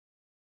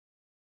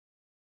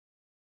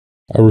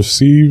I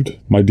received,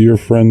 my dear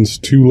friends,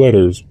 2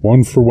 letters,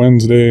 one for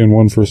Wednesday and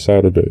one for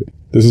Saturday.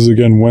 This is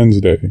again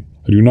Wednesday.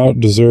 I do not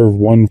deserve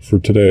one for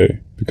today,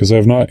 because I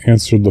have not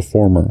answered the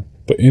former.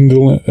 But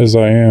indolent as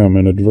I am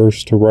and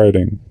adverse to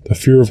writing, the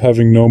fear of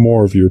having no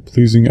more of your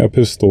pleasing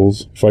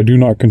epistles, if I do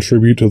not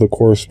contribute to the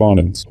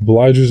correspondence,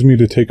 obliges me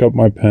to take up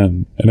my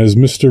pen, and as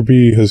Mr.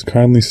 B has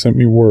kindly sent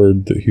me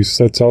word that he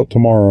sets out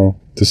tomorrow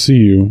to see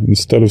you,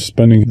 instead of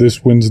spending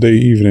this Wednesday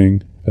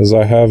evening, as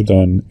I have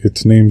done,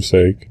 its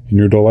namesake, in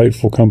your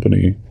delightful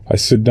company, I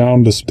sit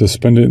down to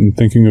spend it in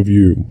thinking of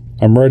you.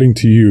 I'm writing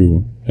to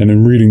you, and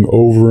in reading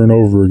over and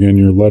over again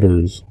your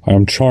letters, I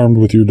am charmed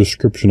with your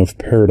description of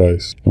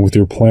paradise, and with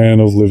your plan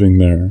of living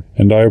there,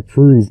 and I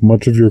approve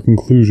much of your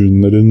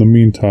conclusion that in the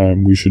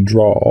meantime we should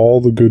draw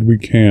all the good we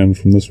can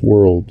from this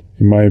world.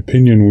 In my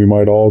opinion, we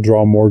might all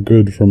draw more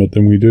good from it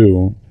than we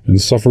do, and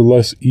suffer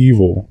less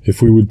evil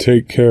if we would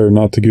take care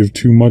not to give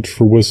too much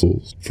for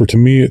whistles. For to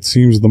me it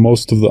seems the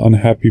most of the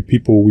unhappy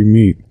people we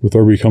meet with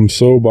are become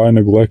so by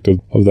neglect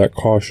of that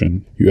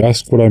caution. You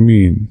ask what I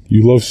mean.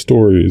 You love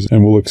stories,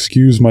 and will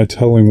excuse my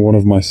telling one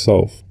of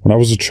myself. When I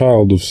was a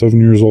child of 7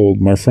 years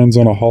old, my friends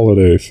on a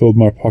holiday filled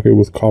my pocket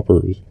with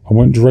coppers. I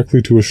went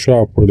directly to a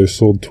shop where they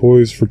sold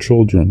toys for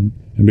children,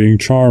 and being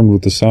charmed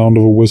with the sound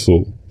of a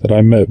whistle that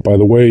I met by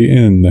the way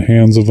in the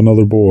hands of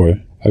another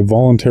boy, I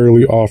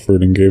voluntarily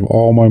offered and gave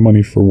all my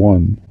money for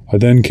one. I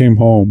then came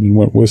home and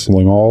went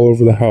whistling all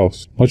over the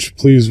house, much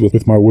pleased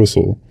with my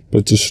whistle,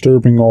 but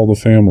disturbing all the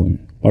family.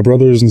 My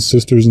brothers and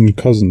sisters and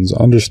cousins,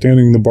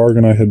 understanding the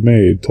bargain I had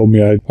made, told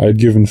me I had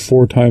given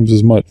 4 times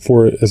as much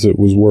for it as it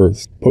was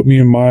worth, put me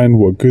in mind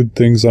what good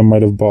things I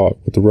might have bought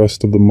with the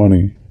rest of the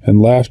money, and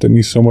laughed at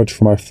me so much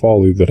for my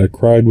folly that I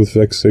cried with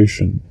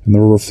vexation, and the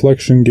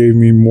reflection gave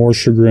me more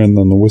chagrin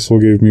than the whistle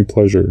gave me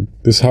pleasure.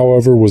 This,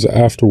 however, was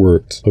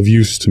afterwards of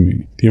use to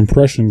me, the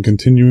impression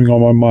continuing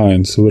on my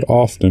mind, so that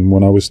often,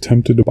 when I was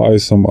tempted to buy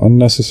some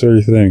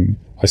unnecessary thing,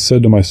 I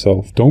said to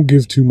myself, don't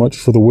give too much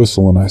for the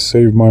whistle, and I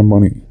save my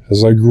money.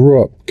 As I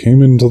grew up,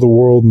 came into the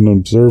world, and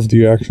observed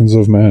the actions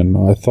of men,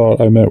 I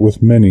thought I met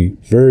with many,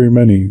 very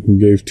many, who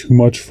gave too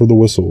much for the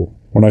whistle.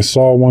 When I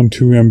saw one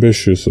too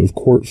ambitious of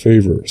court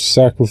favor,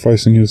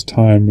 sacrificing his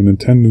time and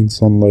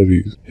attendance on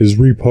levees, his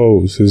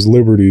repose, his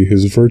liberty,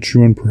 his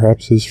virtue, and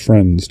perhaps his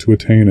friends, to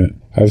attain it,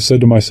 I have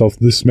said to myself,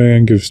 this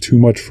man gives too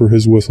much for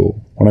his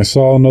whistle. When I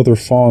saw another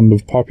fond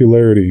of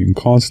popularity and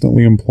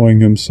constantly employing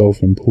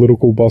himself in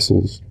political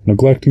bustles,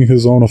 neglecting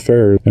his own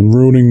affairs and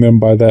ruining them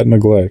by that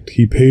neglect,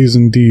 he pays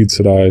indeed,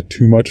 said I,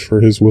 too much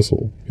for his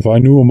whistle. If I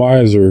knew a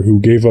miser who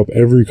gave up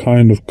every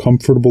kind of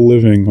comfortable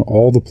living,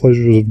 all the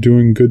pleasures of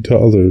doing good to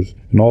others,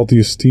 and all the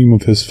esteem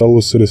of his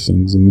fellow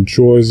citizens, and the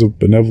joys of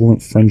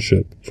benevolent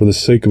friendship, for the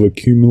sake of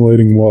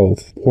accumulating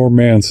wealth, poor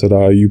man, said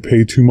I, you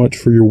pay too much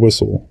for your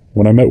whistle.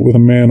 When I met with a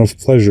man of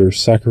pleasure,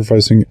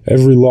 sacrificing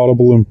every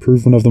laudable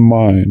improvement of the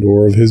mind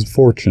or of his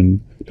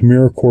fortune to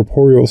mere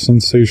corporeal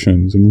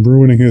sensations, and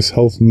ruining his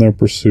health in their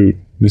pursuit,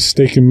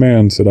 mistaken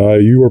man, said I,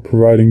 you are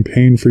providing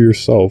pain for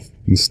yourself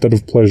instead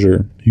of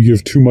pleasure. You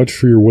give too much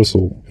for your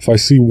whistle. If I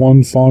see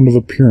one fond of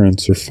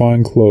appearance or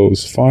fine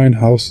clothes, fine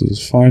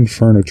houses, fine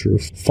furniture,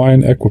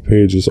 fine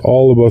equipages,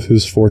 all above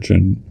his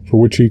fortune, for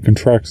which he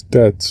contracts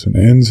debts and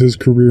ends his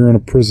career in a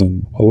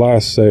prison,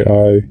 alas, say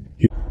I,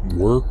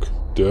 Work,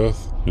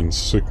 Death, and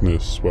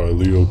Sickness by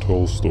Leo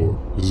Tolstoy.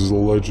 This is a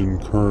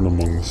legend current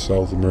among the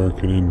South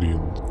American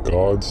Indians.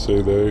 God,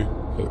 say they,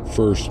 at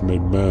first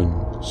made men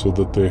so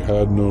that they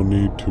had no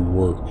need to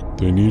work.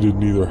 They needed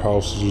neither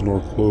houses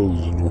nor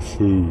clothes nor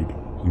food,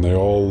 and they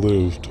all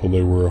lived till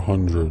they were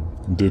 100,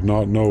 and did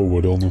not know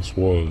what illness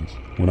was.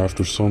 When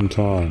after some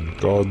time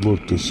God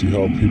looked to see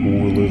how people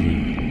were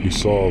living, he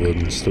saw that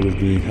instead of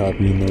being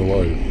happy in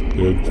their life,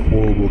 they had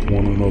quarreled with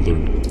one another,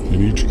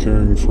 and each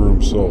caring for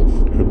himself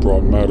had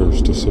brought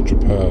matters to such a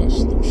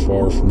pass that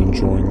far from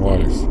enjoying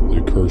life,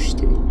 they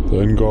cursed it.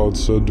 Then God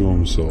said to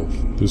himself,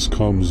 this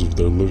comes of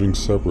their living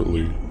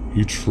separately,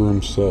 each for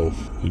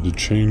himself, and to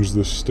change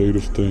this state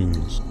of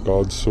things,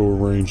 God so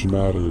arranged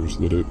matters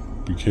that it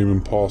became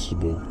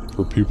impossible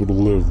for people to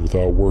live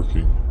without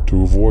working.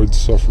 To avoid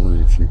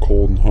suffering from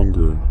cold and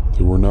hunger,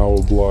 they were now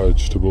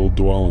obliged to build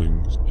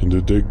dwellings, and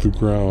to dig the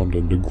ground,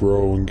 and to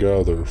grow and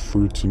gather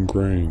fruits and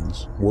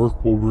grains.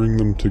 Work will bring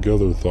them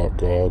together, thought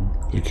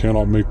God. They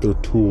cannot make their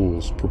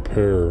tools,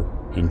 prepare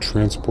and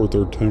transport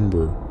their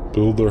timber,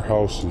 build their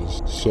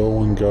houses,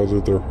 sow and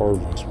gather their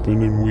harvest,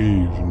 spin and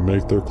weave and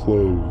make their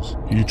clothes,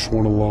 each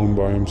one alone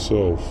by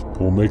himself. It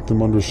will make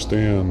them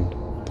understand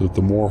that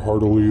the more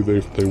heartily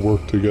they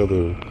work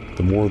together,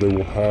 the more they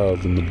will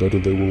have and the better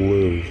they will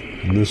live,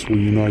 and this will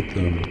unite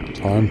them.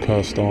 Time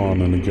passed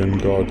on, and again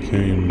God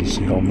came to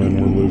see how men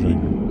were living,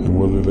 and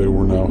whether they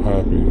were now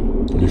happy.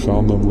 But he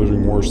found them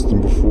living worse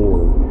than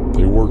before.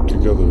 They worked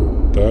together,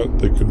 that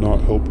they could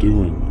not help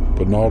doing,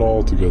 but not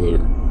all together,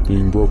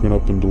 being broken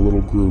up into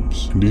little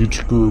groups, and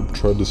each group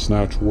tried to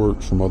snatch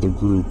work from other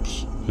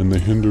groups. and they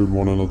hindered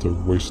one another,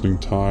 wasting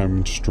time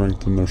and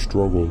strength in their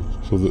struggles,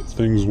 so that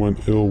things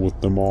went ill with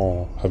them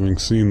all. Having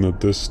seen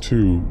that this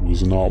too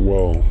was not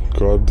well,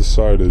 God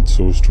decided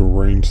so as to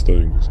arrange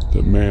things,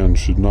 that man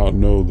should not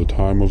know the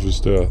time of his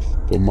death,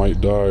 but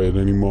might die at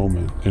any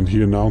moment. And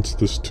he announced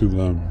this to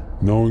them.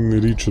 Knowing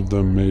that each of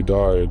them may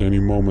die at any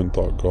moment,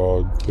 thought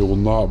God, they will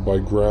not, by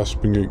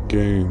grasping at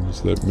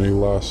gains that may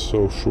last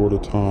so short a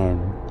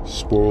time,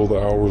 spoil the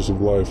hours of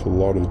life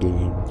allotted to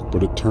them.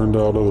 But it turned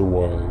out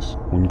otherwise.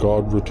 When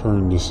God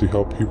returned to see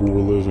how people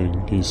were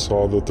living, he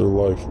saw that their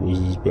life was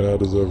as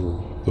bad as ever.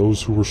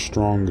 Those who were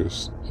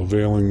strongest,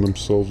 availing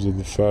themselves of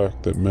the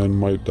fact that men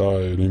might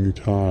die at any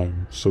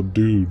time,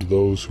 subdued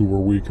those who were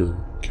weaker,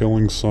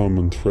 killing some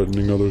and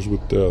threatening others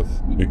with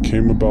death. It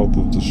came about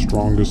that the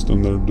strongest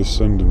and their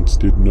descendants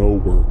did no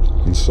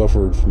work, and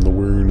suffered from the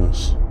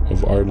weariness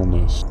of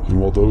idleness,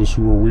 and while those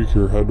who were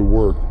weaker had to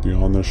work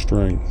beyond their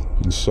strength,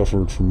 and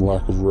suffered from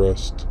lack of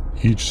rest.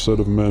 Each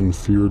set of men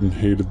feared and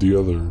hated the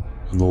other,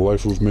 and the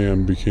life of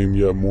man became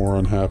yet more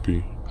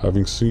unhappy.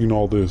 Having seen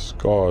all this,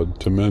 God,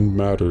 to mend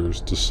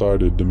matters,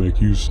 decided to make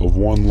use of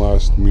one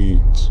last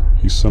means.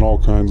 He sent all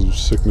kinds of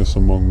sickness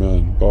among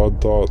men. God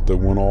thought that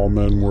when all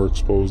men were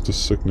exposed to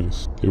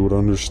sickness, they would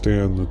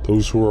understand that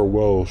those who are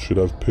well should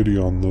have pity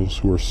on those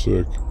who are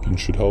sick, and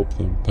should help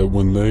them. That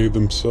when they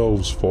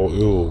themselves fall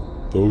ill,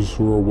 those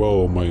who are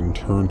well might in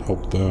turn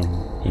help them.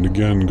 And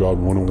again God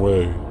went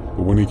away.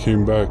 But when he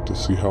came back to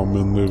see how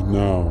men lived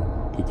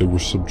now, that they were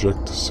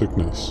subject to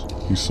sickness,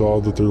 he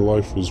saw that their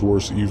life was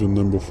worse even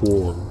than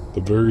before.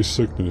 The very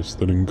sickness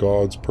that in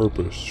God's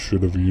purpose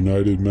should have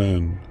united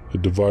men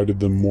had divided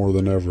them more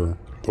than ever.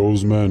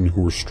 Those men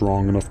who were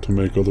strong enough to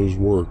make others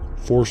work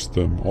forced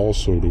them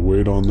also to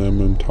wait on them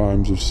in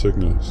times of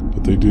sickness,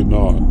 but they did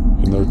not,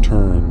 in their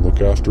turn,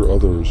 look after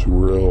others who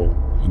were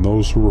ill. And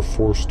those who were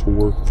forced to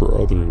work for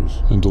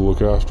others and to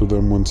look after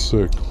them when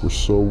sick were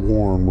so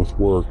worn with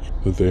work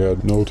that they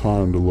had no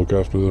time to look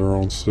after their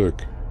own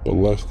sick, but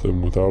left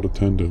them without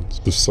attendance.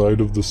 The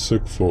sight of the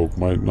sick folk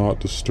might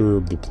not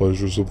disturb the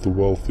pleasures of the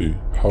wealthy.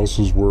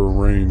 Houses were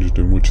arranged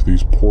in which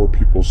these poor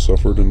people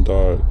suffered and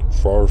died,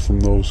 far from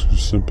those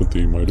whose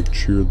sympathy might have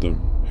cheered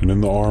them, and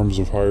in the arms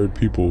of hired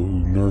people who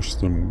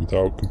nursed them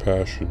without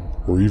compassion,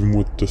 or even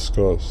with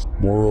disgust.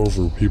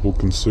 Moreover, people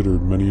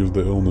considered many of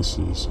the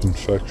illnesses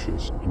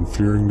infectious, and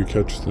fearing to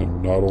catch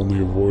them, not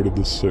only avoided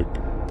the sick,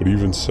 but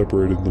even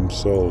separated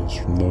themselves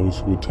from those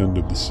who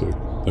attended the sick.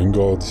 Then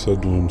God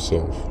said to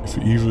himself, if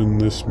even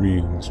this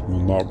means will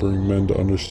not bring men to understand